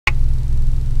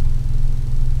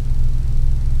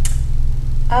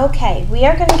Okay, we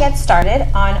are going to get started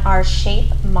on our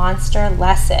shape monster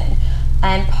lesson.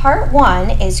 And part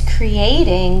 1 is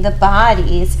creating the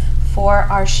bodies for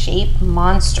our shape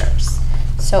monsters.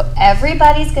 So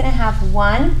everybody's going to have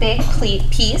one big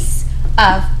piece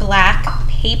of black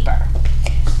paper.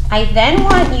 I then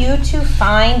want you to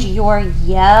find your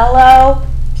yellow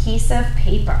piece of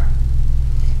paper.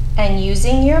 And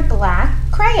using your black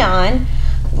crayon,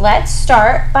 let's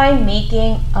start by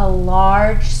making a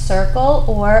large circle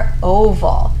or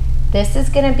oval. This is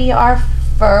going to be our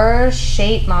first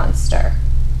shape monster.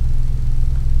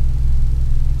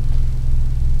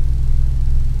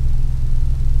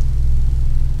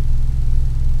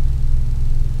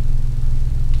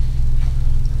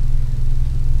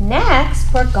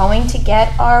 Next, we're going to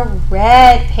get our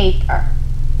red paper.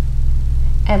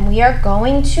 And we are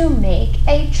going to make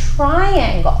a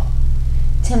triangle.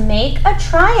 To make a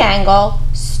triangle,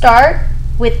 start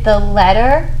with the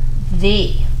letter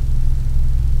V.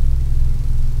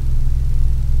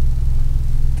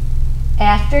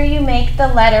 After you make the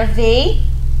letter V,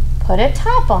 put a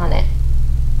top on it.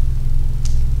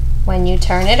 When you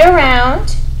turn it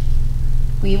around,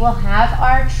 we will have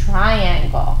our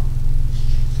triangle.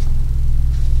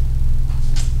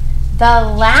 The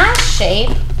last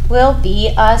shape will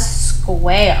be a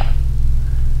square.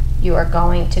 You are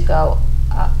going to go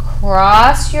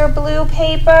across your blue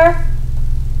paper,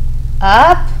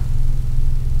 up,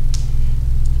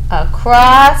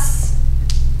 across,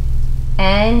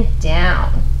 and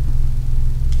down.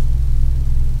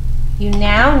 You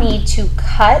now need to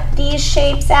cut these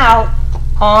shapes out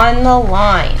on the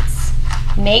lines.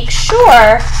 Make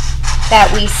sure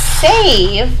that we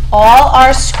save all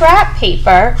our scrap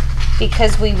paper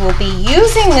because we will be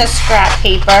using the scrap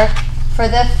paper for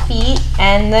the feet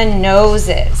and the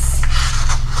noses.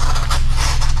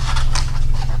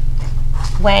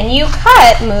 When you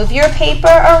cut, move your paper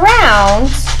around.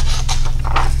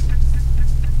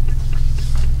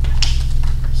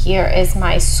 Here is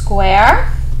my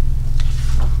square.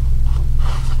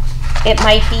 It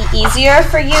might be easier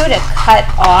for you to cut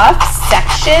off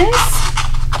sections.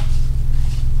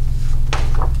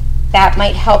 That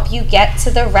might help you get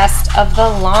to the rest of the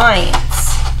lines.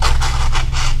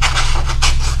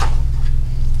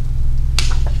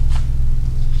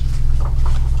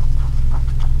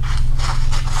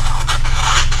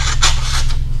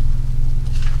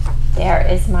 There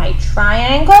is my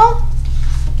triangle.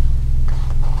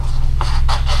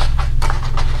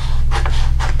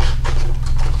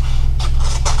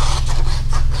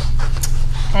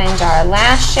 And our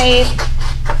last shape,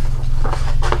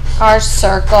 our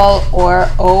circle or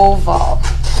oval.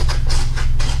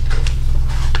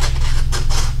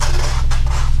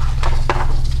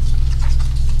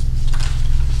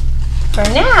 For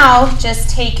now, just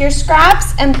take your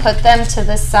scraps and put them to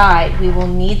the side. We will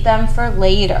need them for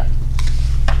later.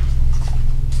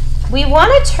 We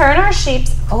want to turn our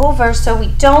shapes over so we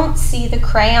don't see the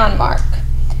crayon mark.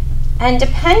 And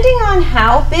depending on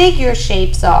how big your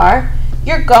shapes are,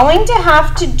 you're going to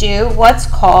have to do what's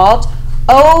called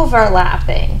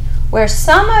overlapping, where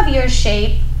some of your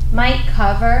shape might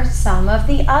cover some of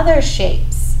the other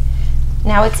shapes.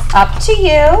 Now it's up to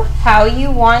you how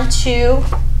you want to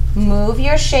move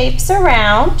your shapes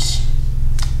around.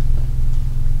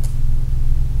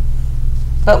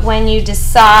 But when you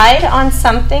decide on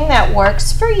something that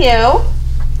works for you,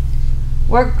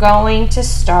 we're going to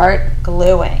start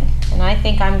gluing. And I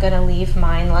think I'm going to leave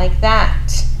mine like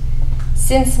that.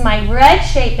 Since my red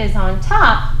shape is on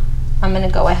top, I'm going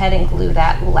to go ahead and glue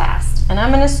that last. And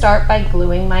I'm going to start by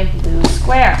gluing my blue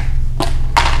square.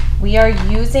 We are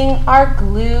using our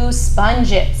glue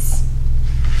sponges.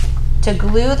 To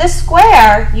glue the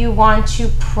square, you want to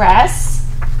press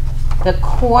the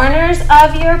corners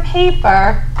of your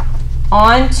paper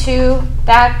onto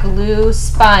that glue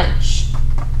sponge.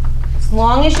 As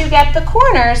long as you get the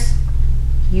corners,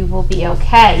 you will be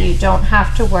okay. You don't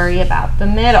have to worry about the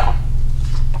middle.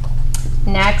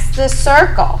 Next, the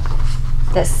circle.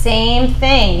 The same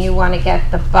thing. You want to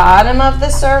get the bottom of the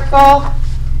circle,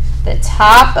 the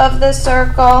top of the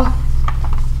circle,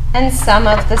 and some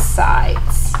of the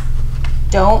sides.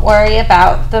 Don't worry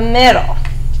about the middle.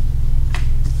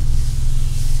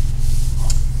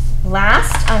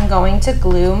 Last, I'm going to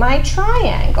glue my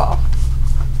triangle.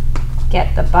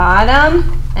 Get the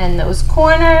bottom and those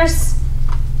corners,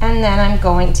 and then I'm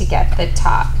going to get the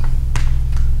top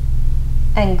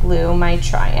and glue my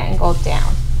triangle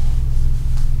down.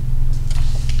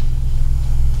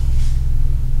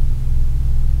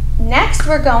 Next,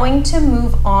 we're going to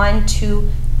move on to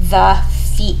the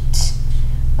feet.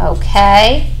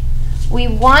 Okay, we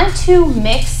want to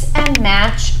mix and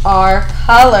match our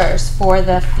colors for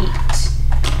the feet.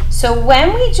 So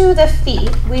when we do the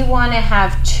feet, we want to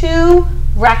have two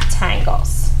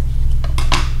rectangles.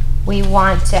 We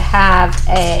want to have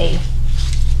a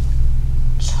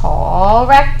tall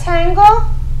rectangle,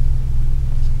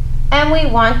 and we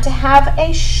want to have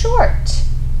a short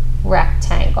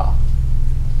rectangle.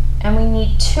 And we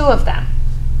need two of them.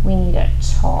 We need a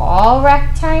tall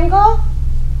rectangle,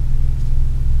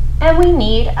 and we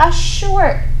need a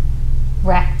short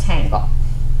rectangle.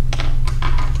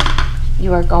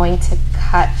 You are going to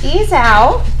cut these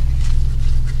out.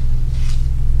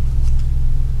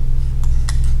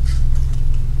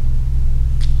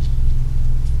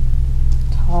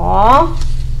 Tall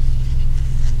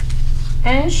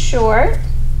and short.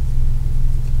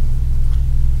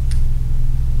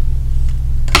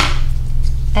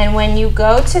 And when you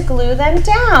go to glue them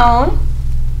down,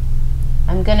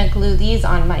 I'm going to glue these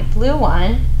on my blue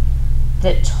one.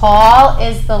 The tall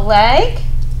is the leg,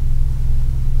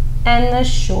 and the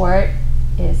short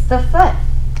is the foot.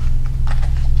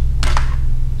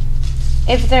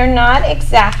 If they're not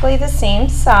exactly the same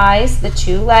size, the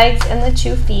two legs and the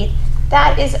 2 feet,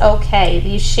 that is okay.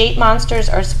 These shape monsters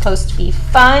are supposed to be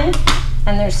fun,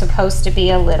 and they're supposed to be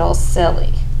a little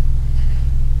silly.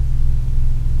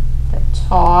 The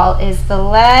tall is the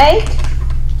leg,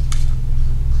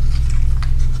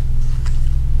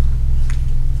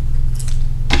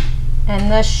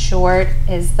 and the short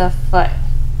is the foot.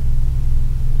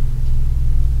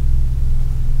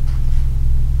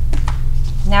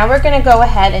 Now we're going to go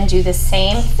ahead and do the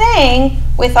same thing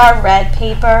with our red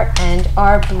paper and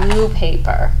our blue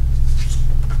paper.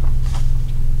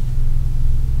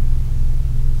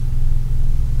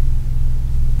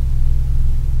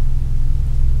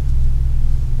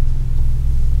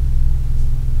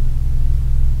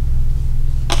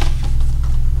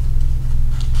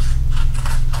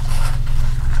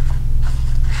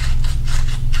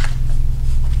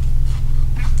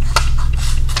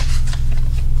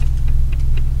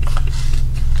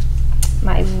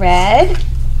 My red,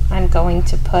 I'm going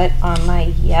to put on my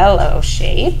yellow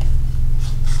shape,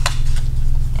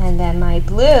 and then my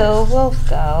blue will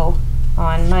go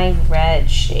on my red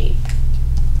shape.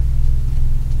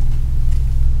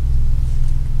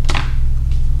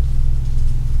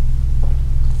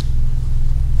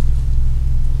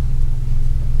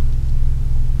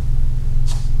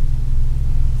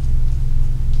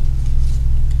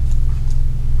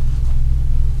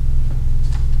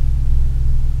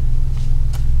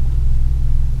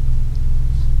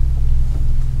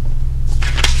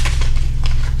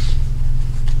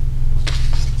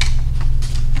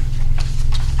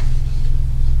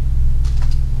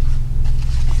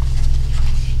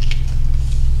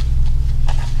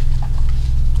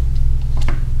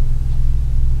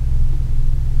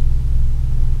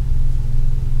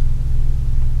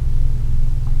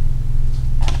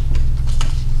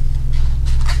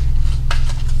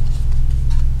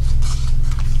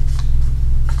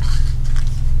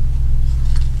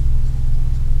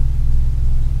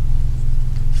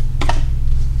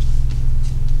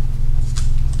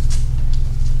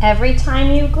 Every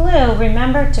time you glue,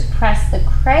 remember to press the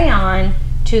crayon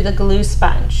to the glue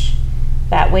sponge.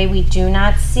 That way we do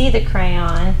not see the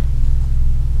crayon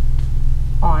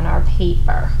on our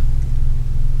paper.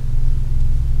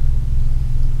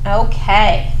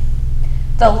 Okay,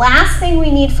 the last thing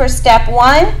we need for step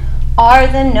 1 are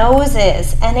the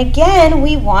noses. And again,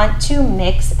 we want to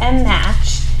mix and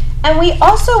match, and we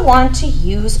also want to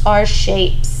use our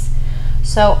shapes.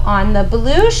 So on the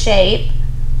blue shape,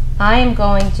 I am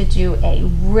going to do a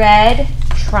red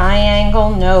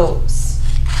triangle nose.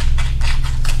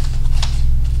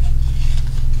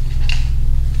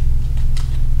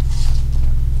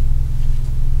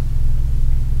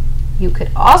 You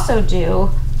could also do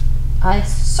a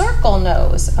circle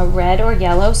nose, a red or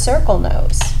yellow circle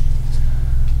nose.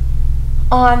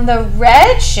 On the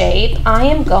red shape, I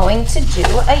am going to do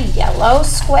a yellow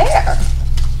square.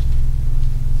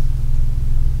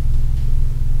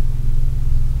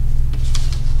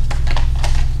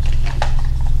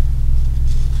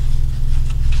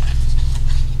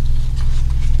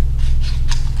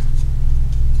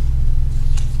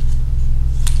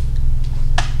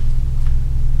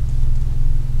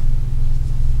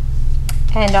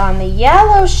 And on the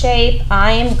yellow shape,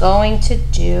 I am going to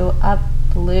do a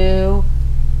blue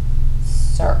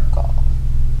circle.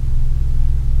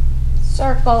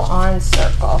 Circle on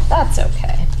circle, that's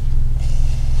okay.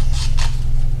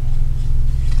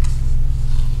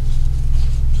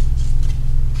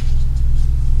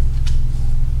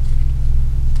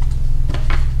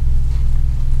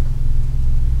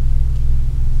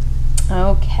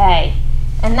 Okay,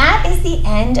 and that is the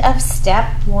end of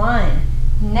step 1.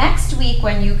 Next week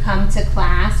when you come to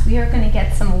class, we are going to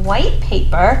get some white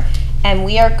paper and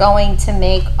we are going to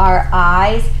make our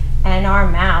eyes and our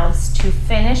mouths to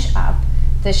finish up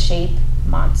the shape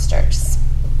monsters.